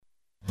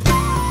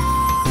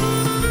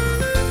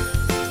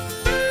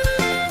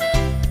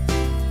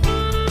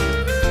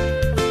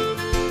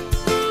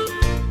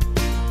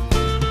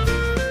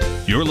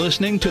You're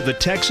listening to the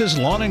Texas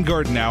Lawn and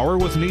Garden Hour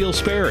with Neil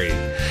Sperry.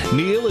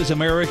 Neil is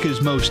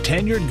America's most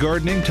tenured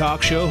gardening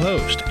talk show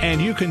host,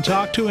 and you can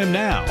talk to him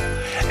now.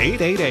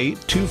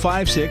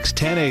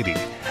 888-256-1080.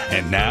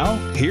 And now,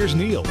 here's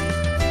Neil.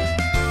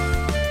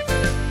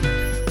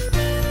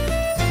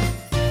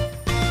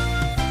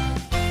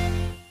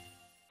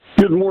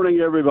 Good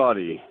morning,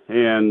 everybody.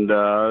 And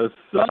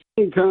some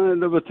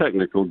kind of a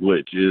technical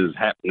glitch is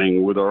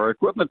happening with our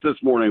equipment this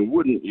morning.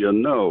 Wouldn't you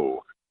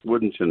know?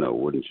 Wouldn't you know?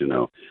 Wouldn't you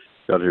know?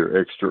 Got here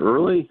extra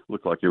early.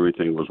 Looked like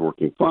everything was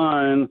working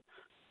fine.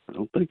 I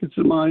don't think it's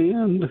at my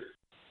end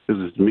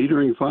because it's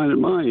metering fine at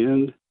my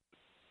end.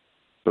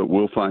 But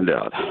we'll find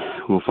out.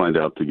 We'll find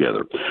out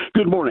together.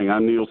 Good morning.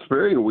 I'm Neil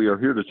Sperry, and we are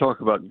here to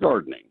talk about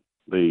gardening,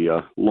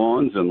 the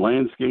lawns and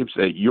landscapes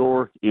at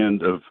your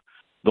end of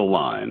the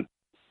line,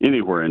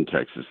 anywhere in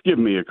Texas. Give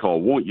me a call,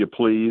 won't you,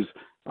 please?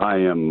 I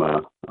am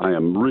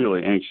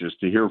really anxious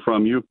to hear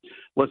from you.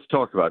 Let's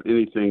talk about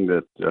anything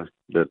that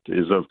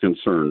is of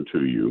concern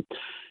to you.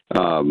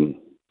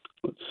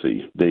 Let's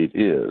see. Date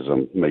is,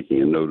 I'm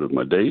making a note of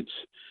my dates.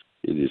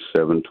 It is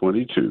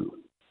 7/22,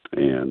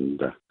 and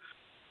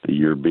the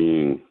year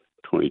being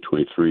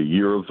 2023,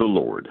 year of the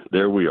Lord.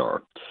 There we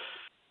are.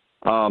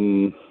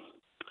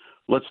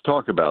 Let's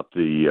talk about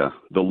the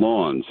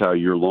lawns, how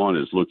your lawn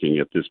is looking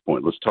at this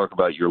point. Let's talk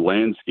about your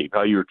landscape,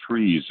 how your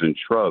trees and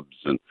shrubs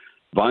and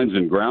vines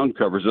and ground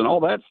covers and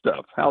all that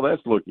stuff, how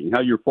that's looking,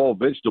 how your fall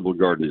vegetable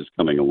garden is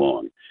coming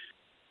along.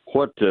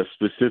 What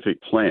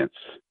specific plants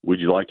would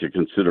you like to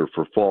consider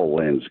for fall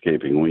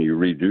landscaping when you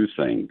redo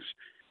things?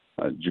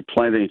 Did you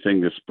plant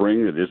anything this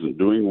spring that isn't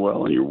doing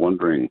well and you're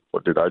wondering,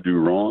 what did I do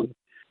wrong?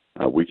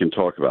 We can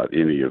talk about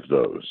any of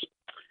those.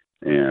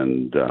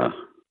 And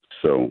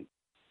so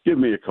give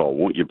me a call,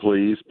 won't you,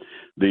 please?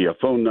 The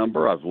phone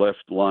number, I've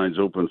left lines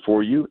open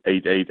for you,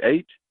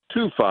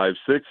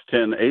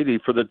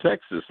 888-256-1080 for the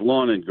Texas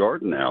Lawn and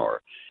Garden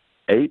Hour.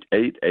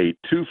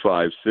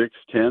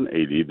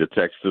 888-256-1080, the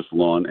Texas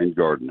Lawn and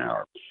Garden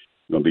Hour.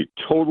 I'm going to be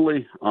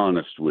totally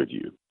honest with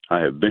you.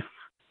 I have been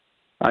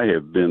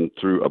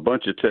through a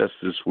bunch of tests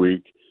this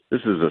week.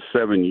 This is a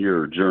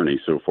 7-year journey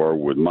so far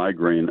with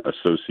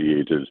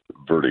migraine-associated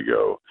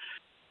vertigo.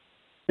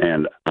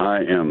 And I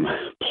am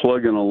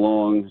plugging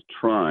along,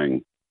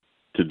 trying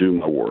to do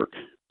my work,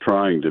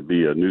 trying to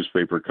be a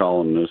newspaper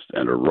columnist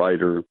and a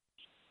writer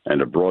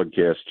and a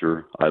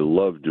broadcaster. I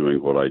love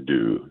doing what I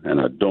do, and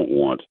I don't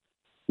want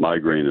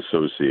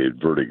migraine-associated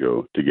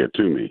vertigo to get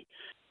to me.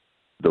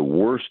 The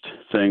worst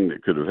thing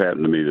that could have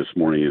happened to me this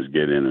morning is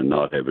get in and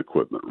not have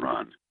equipment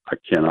run. I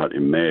cannot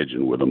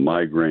imagine with a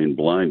migraine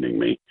blinding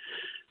me.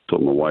 I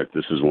told my wife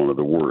this is one of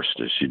the worst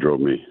as she drove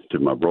me to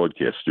my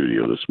broadcast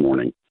studio this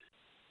morning.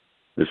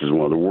 This is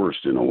one of the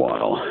worst in a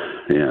while.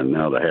 And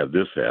now to have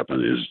this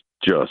happen is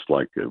just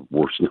like the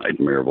worst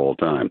nightmare of all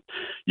time.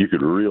 You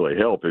could really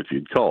help if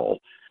you'd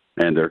call.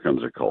 And there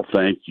comes a call.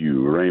 Thank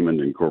you, Raymond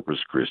in Corpus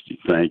Christi.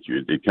 Thank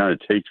you. It kind of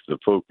takes the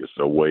focus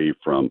away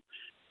from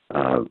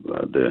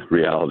the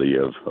reality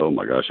of, oh,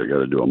 my gosh, I got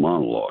to do a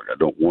monologue. I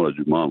don't want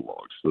to do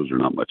monologues. Those are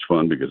not much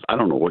fun because I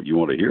don't know what you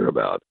want to hear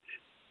about.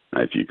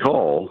 Now, if you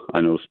call,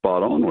 I know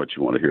spot on what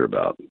you want to hear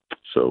about.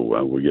 So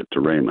we'll get to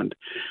Raymond.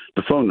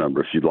 The phone number,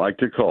 if you'd like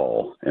to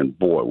call, and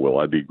boy, will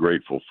I be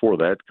grateful for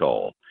that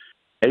call,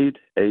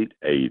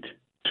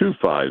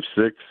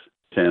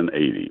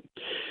 888-256-1080.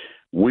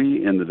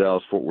 We in the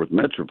Dallas-Fort Worth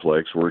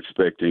Metroplex were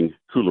expecting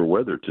cooler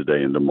weather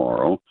today and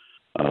tomorrow,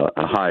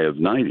 a high of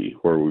 90,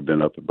 where we've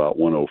been up about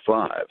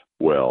 105.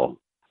 Well,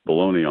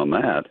 baloney on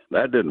that.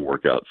 That didn't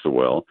work out so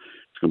well.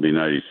 It's going to be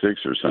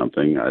 96 or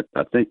something. I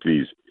think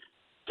these,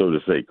 so to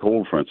say,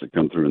 cold fronts that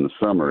come through in the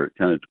summer, it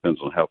kind of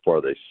depends on how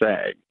far they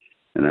sag.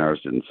 And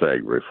ours didn't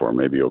sag very far.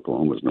 Maybe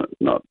Oklahoma's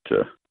not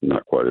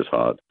quite as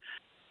hot.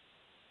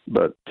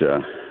 But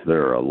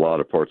there are a lot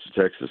of parts of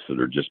Texas that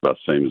are just about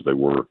the same as they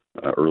were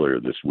earlier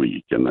this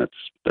week, and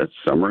that's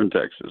summer in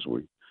Texas.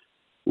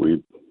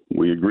 We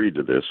agreed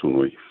to this when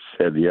we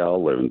said, yeah,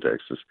 I'll live in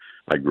Texas.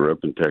 I grew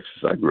up in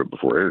Texas. I grew up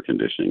before air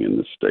conditioning in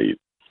the state.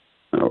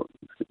 Now,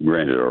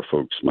 granted,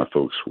 my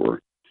folks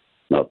were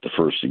not the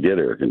first to get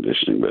air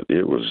conditioning, but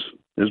it was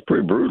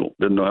pretty brutal.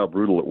 Didn't know how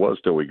brutal it was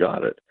till we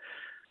got it,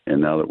 and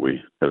now that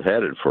we have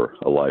had it for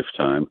a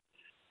lifetime,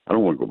 I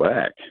don't want to go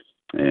back.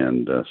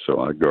 And so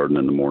I garden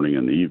in the morning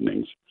and the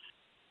evenings.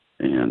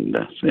 And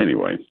so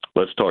anyway,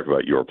 let's talk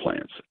about your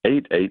plants.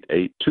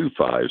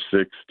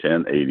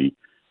 888-256-1080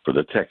 for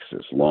the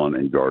Texas Lawn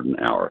and Garden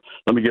Hour.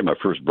 Let me get my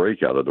first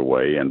break out of the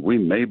way, and we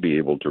may be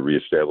able to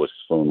reestablish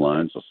phone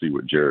lines. I'll see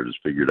what Jared has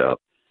figured out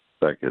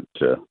back at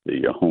the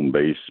home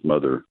base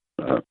mother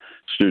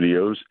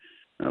studios.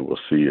 We'll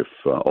see if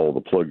all the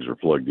plugs are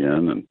plugged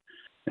in,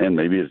 and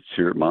maybe it's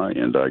here at my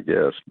end, I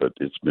guess, but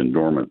it's been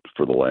dormant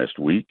for the last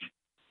week.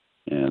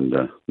 And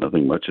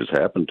nothing much has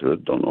happened to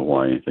it. Don't know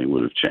why anything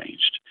would have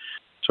changed.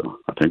 So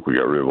I think we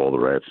got rid of all the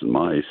rats and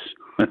mice.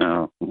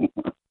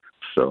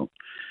 So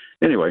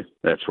anyway,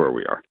 that's where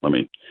we are. Let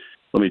me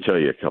tell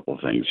you a couple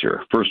of things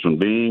here. First one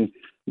being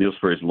Neil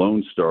Sperry's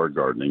Lone Star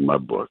Gardening, my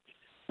book.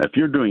 Now, if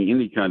you're doing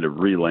any kind of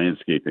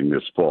re-landscaping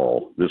this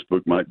fall, this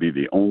book might be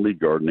the only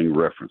gardening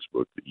reference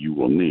book that you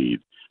will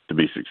need to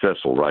be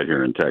successful right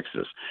here in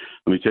Texas.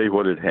 Let me tell you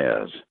what it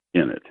has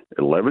in it.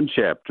 11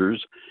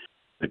 chapters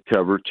that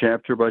cover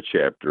chapter by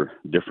chapter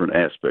different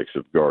aspects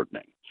of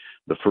gardening.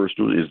 The first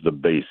one is the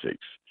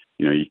basics.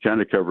 You know, you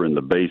kind of cover in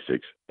the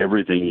basics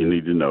everything you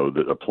need to know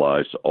that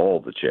applies to all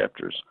the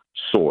chapters.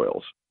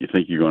 Soils. You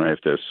think you're going to have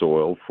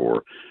soil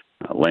for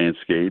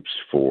landscapes,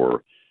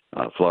 for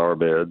flower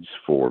beds,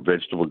 for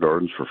vegetable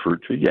gardens, for fruit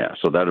trees? Yeah,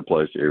 so that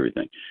applies to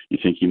everything. You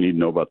think you need to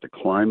know about the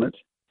climate,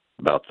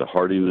 about the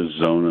hardiness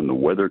zone and the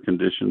weather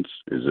conditions?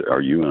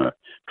 Are you in a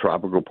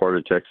tropical part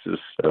of Texas,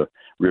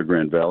 Rio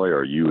Grande Valley?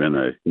 Are you in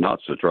a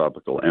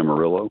not-so-tropical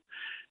Amarillo?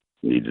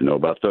 You need to know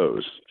about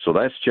those. So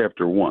that's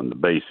chapter 1, the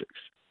basics.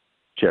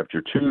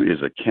 Chapter 2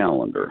 is a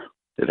calendar.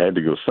 It had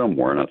to go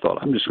somewhere, and I thought,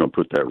 I'm just going to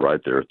put that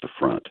right there at the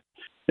front.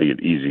 Make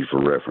it easy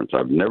for reference.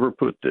 I've never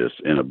put this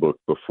in a book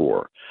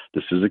before.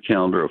 This is a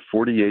calendar of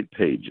 48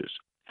 pages,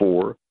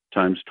 4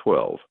 times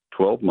 12,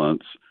 12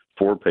 months,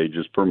 4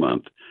 pages per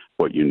month,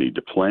 what you need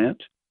to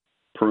plant,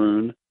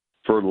 prune,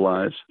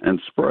 fertilize, and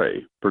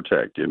spray,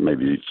 protect.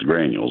 Maybe it's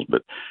granules,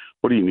 but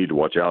what do you need to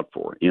watch out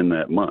for in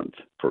that month,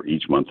 for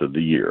each month of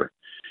the year?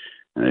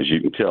 And as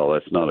you can tell,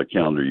 that's not a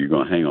calendar you're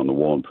going to hang on the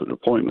wall and put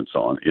appointments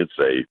on. It's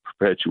a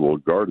perpetual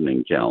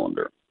gardening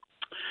calendar.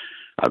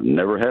 I've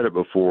never had it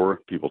before.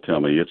 People tell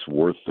me it's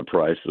worth the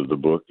price of the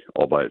book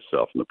all by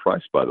itself. And the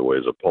price, by the way,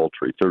 is a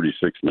paltry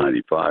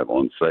 $36.95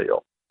 on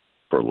sale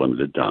for a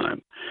limited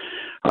time.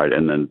 All right,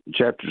 and then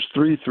chapters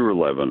 3 through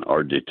 11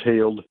 are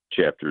detailed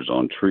chapters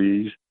on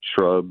trees,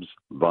 shrubs,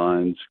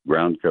 vines,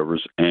 ground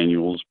covers,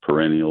 annuals,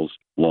 perennials,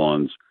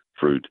 lawns,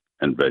 fruit,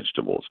 and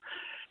vegetables.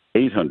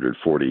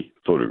 840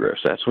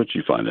 photographs. That's what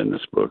you find in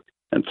this book,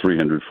 and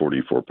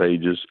 344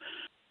 pages.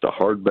 The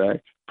hardback,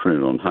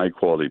 printed on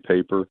high-quality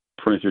paper,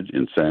 printed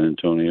in San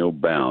Antonio,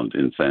 bound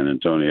in San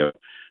Antonio,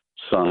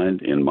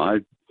 signed in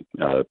my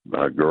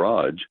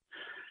garage,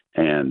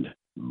 and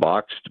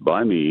boxed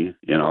by me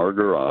in our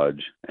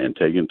garage and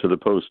taken to the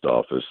post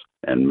office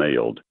and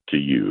mailed to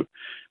you.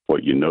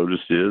 What you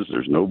notice is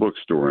there's no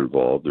bookstore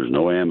involved. There's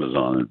no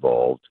Amazon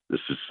involved. This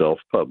is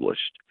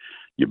self-published.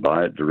 You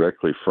buy it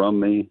directly from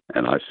me,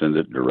 and I send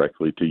it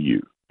directly to you.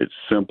 It's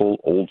simple,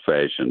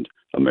 old-fashioned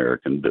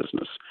American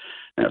business.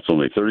 And it's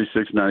only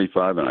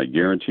 $36.95, and I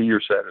guarantee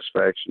your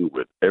satisfaction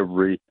with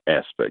every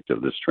aspect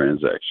of this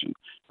transaction,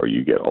 or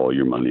you get all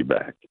your money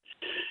back.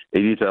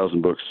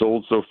 80,000 books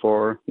sold so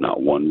far,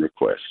 not one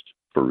request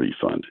for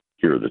refund.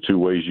 Here are the 2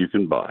 ways you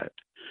can buy it.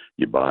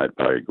 You buy it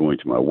by going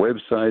to my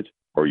website,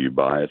 or you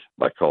buy it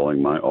by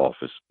calling my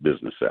office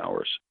business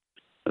hours.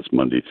 That's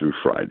Monday through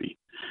Friday.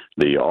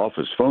 The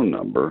office phone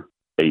number,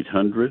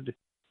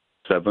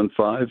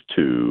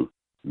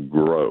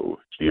 800-752-GROW,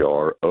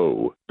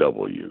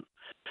 G-R-O-W.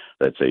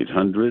 That's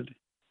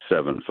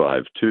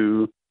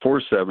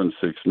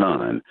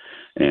 800-752-4769.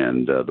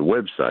 And the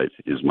website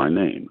is my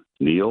name,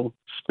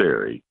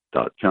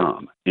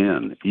 NeilSperry.com,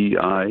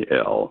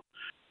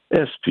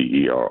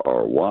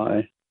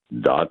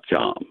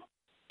 NeilSperry.com.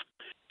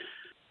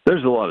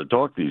 There's a lot of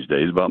talk these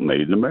days about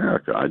Made in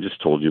America. I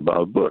just told you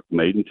about a book,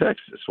 Made in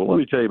Texas. Well, let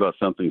me tell you about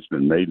something that's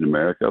been made in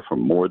America for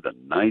more than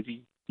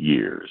 90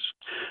 years.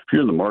 If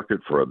you're in the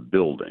market for a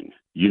building,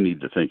 you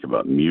need to think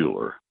about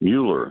Mueller.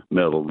 Mueller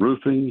metal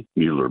roofing,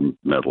 Mueller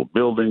metal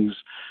buildings,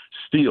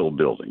 steel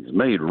buildings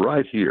made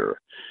right here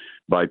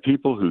by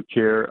people who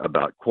care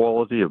about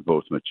quality of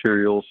both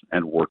materials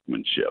and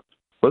workmanship.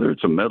 Whether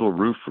it's a metal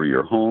roof for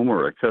your home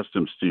or a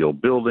custom steel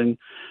building,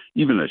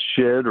 even a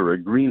shed or a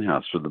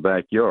greenhouse for the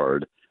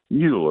backyard,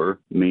 Mueller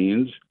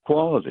means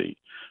quality.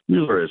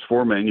 Mueller has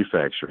 4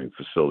 manufacturing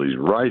facilities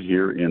right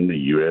here in the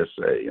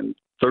USA and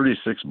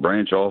 36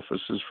 branch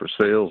offices for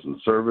sales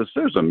and service.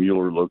 There's a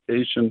Mueller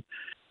location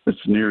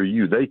that's near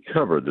you. They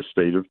cover the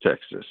state of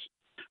Texas.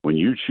 When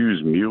you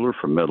choose Mueller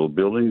for metal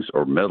buildings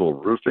or metal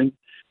roofing,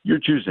 you're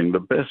choosing the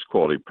best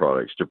quality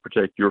products to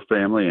protect your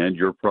family and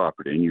your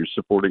property, and you're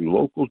supporting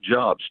local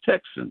jobs,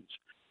 Texans,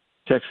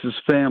 Texas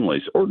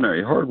families,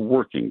 ordinary,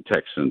 hardworking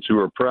Texans who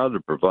are proud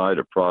to provide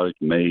a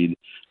product made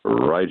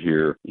right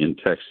here in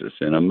Texas,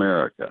 in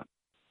America.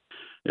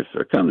 If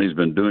a company's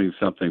been doing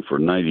something for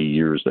 90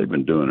 years, they've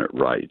been doing it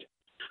right.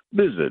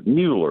 Visit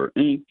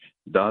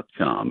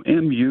MuellerInc.com,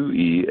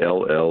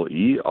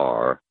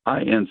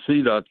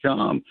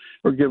 MuellerInc.com,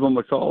 or give them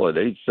a call at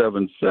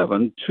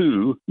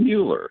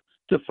 877-2-MUELLER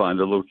to find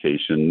a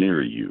location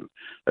near you.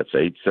 That's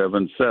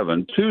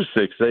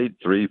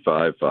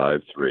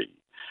 877-268-3553.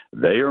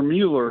 They are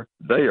Mueller,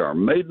 they are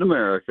made in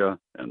America,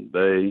 and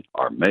they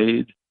are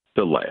made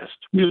to last.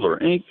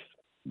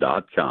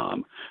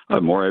 MuellerInc.com. I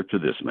have more after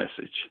this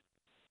message.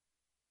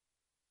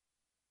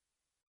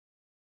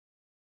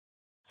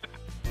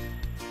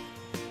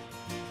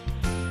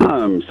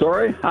 I'm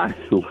sorry, I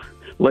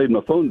laid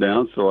my phone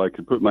down so I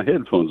could put my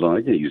headphones on.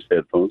 I can't use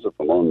headphones if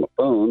I'm on my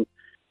phone.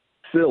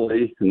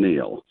 Silly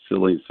Neil.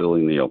 Silly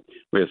Neil.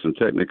 We have some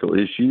technical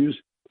issues.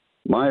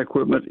 My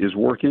equipment is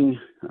working.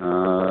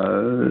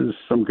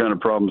 Some kind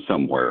of problem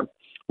somewhere.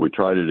 We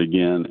tried it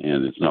again,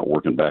 and it's not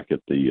working back at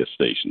the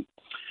station.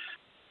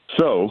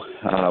 So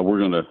we're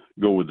going to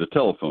go with the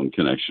telephone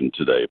connection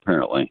today,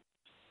 apparently.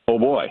 Oh,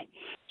 boy.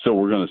 So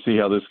we're going to see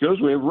how this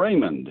goes. We have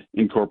Raymond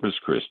in Corpus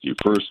Christi.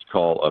 First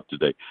call up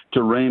today.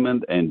 To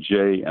Raymond and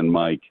Jay and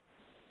Mike,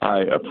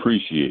 I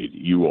appreciate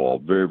you all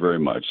very, very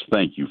much.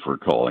 Thank you for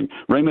calling.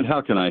 Raymond,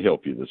 how can I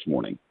help you this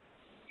morning?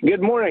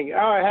 Good morning.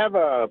 I have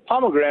a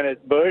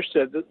pomegranate bush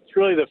that's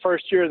really the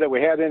first year that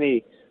we had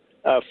any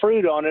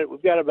fruit on it.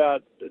 We've got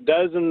about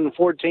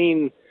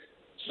 14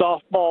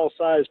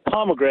 softball-sized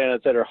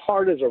pomegranates that are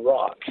hard as a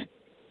rock.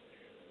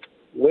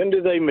 When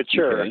do they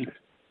mature? Okay.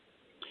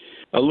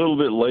 A little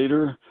bit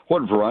later.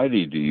 What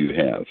variety do you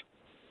have?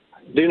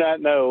 Do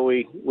not know.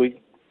 We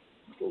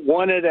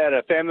won it at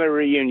a family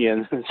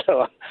reunion,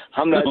 so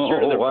I'm not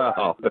sure. Oh,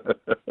 wow.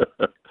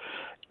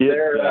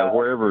 They're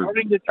wherever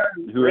starting to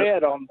turn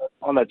red on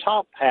the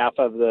top half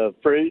of the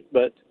fruit,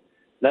 but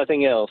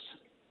nothing else.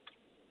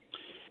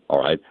 All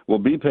right. Well,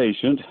 be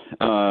patient.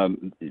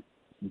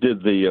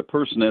 Did the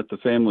person at the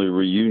family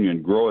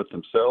reunion grow it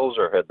themselves,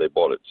 or had they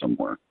bought it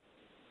somewhere?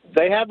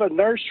 They have a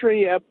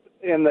nursery up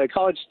in the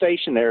College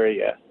Station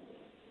area.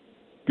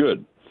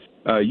 Good.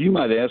 You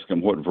might ask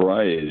them what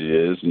variety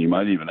it is, and you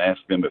might even ask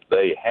them if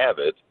they have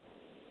it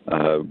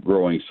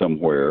growing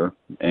somewhere,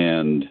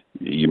 and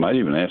you might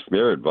even ask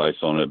their advice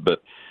on it.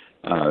 But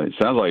it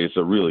sounds like it's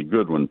a really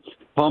good one.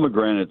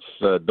 Pomegranates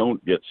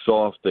don't get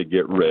soft, they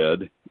get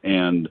red,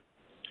 and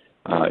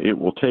it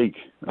will take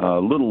a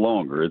little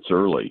longer. It's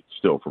early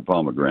still for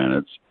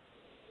pomegranates.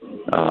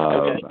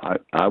 Okay.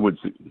 I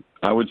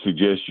would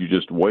suggest you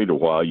just wait a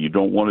while. You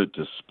don't want it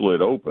to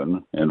split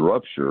open and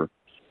rupture.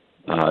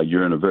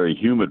 You're in a very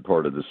humid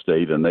part of the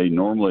state, and they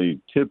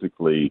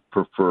typically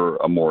prefer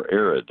a more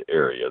arid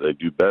area. They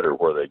do better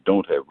where they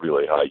don't have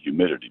really high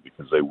humidity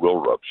because they will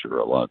rupture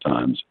a lot of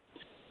times.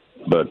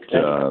 But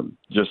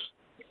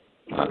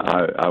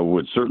I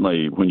would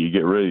certainly, when you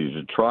get ready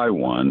to try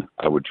one,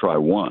 I would try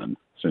one.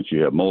 Since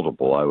you have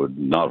multiple, I would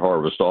not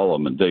harvest all of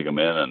them and take them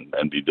in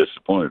and be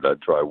disappointed.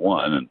 I'd try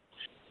one, and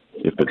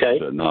if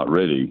it's not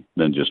ready,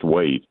 then just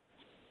wait.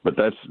 But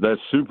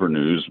that's super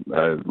news.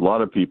 A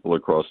lot of people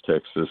across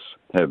Texas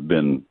have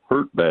been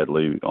hurt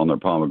badly on their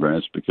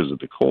pomegranates because of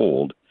the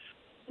cold,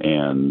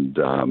 and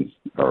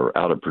are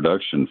out of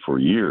production for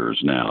years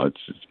now.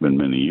 It's been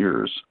many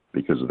years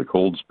because of the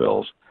cold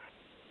spells.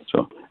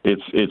 So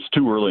it's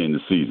too early in the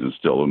season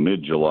still.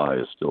 Mid-July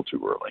is still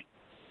too early.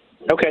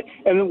 Okay,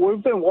 and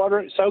we've been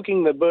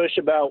soaking the bush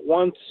about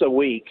once a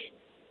week.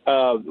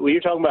 You're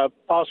talking about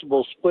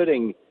possible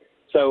splitting.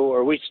 So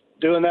are we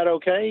doing that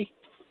okay?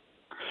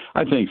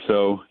 I think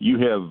so. You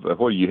have,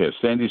 what do you have,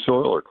 sandy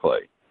soil or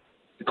clay?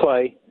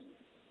 Clay.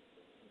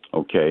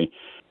 Okay.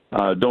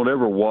 Don't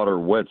ever water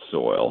wet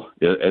soil.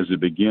 As it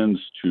begins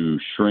to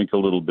shrink a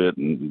little bit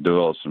and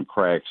develop some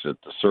cracks at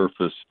the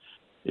surface,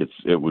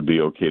 it would be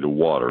okay to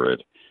water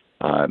it.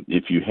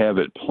 If you have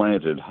it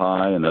planted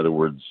high, in other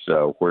words,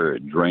 where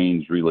it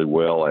drains really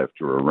well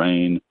after a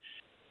rain,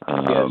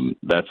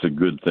 that's a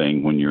good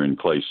thing when you're in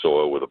clay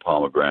soil with a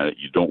pomegranate.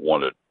 You don't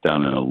want it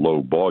down in a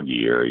low,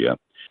 boggy area.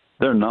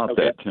 They're not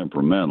that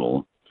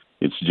temperamental.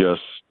 It's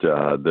just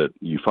that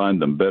you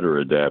find them better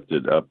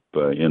adapted up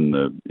in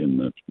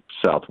the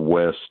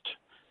southwest.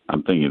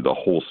 I'm thinking of the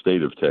whole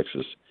state of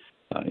Texas,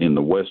 in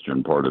the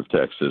western part of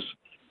Texas.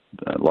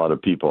 A lot of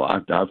people, I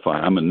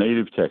find, I'm a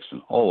native Texan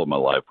all of my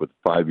life, with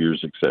 5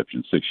 years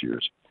exception, 6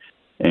 years.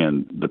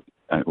 And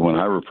when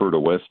I refer to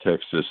West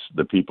Texas,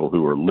 the people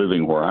who are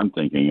living where I'm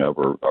thinking of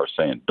are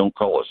saying, don't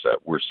call us that.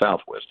 We're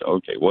Southwest.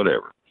 Okay,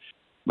 whatever.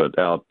 But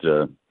out,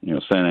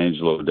 San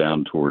Angelo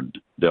down toward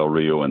Del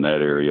Rio and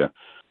that area,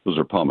 those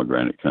are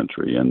pomegranate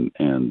country.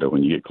 And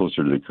when you get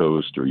closer to the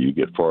coast or you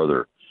get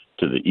farther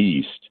to the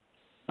east,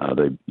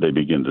 they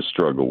begin to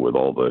struggle with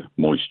all the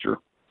moisture.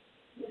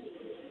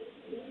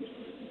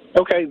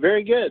 Okay,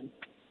 very good.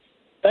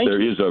 Thank you.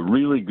 There is a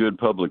really good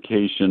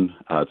publication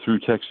through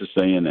Texas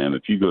A&M.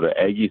 If you go to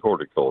Aggie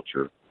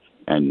Horticulture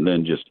and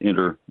then just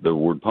enter the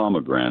word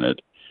pomegranate,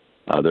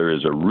 there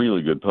is a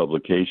really good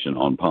publication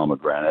on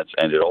pomegranates,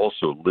 and it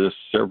also lists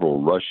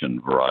several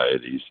Russian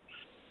varieties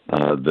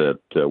that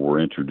were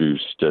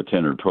introduced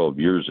 10 or 12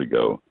 years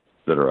ago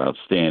that are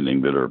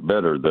outstanding, that are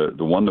better.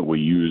 The one that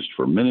we used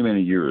for many,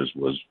 many years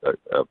was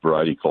a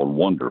variety called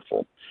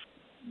Wonderful.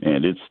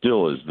 And it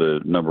still is the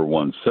number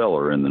one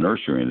seller in the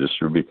nursery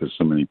industry because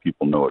so many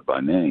people know it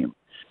by name.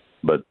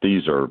 But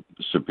these are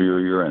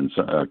superior, and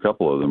a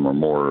couple of them are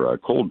more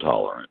cold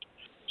tolerant.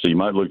 So you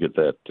might look at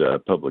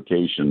that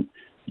publication.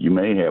 You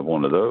may have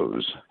one of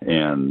those.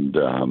 And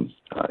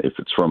if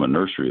it's from a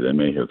nursery, they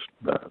may have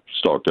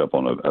stocked up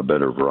on a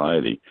better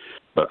variety.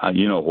 But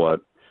you know what?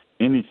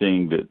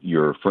 Anything that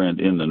your friend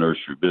in the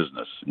nursery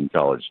business in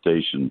College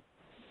Station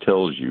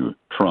tells you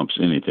trumps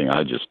anything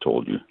I just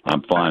told you.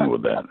 I'm fine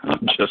with that.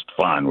 I'm just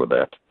fine with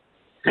that.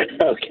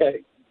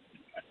 Okay.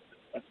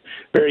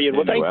 Very good.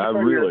 Well, thank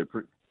you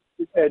for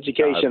your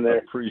education there. I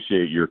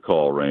appreciate your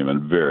call,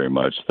 Raymond, very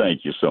much.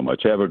 Thank you so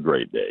much. Have a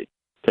great day.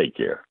 Take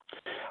care.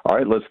 All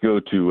right, let's go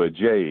to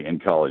Jay in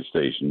College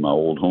Station, my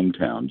old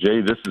hometown.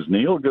 Jay, this is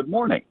Neil. Good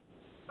morning.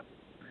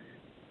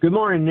 Good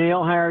morning,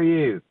 Neil. How are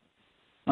you?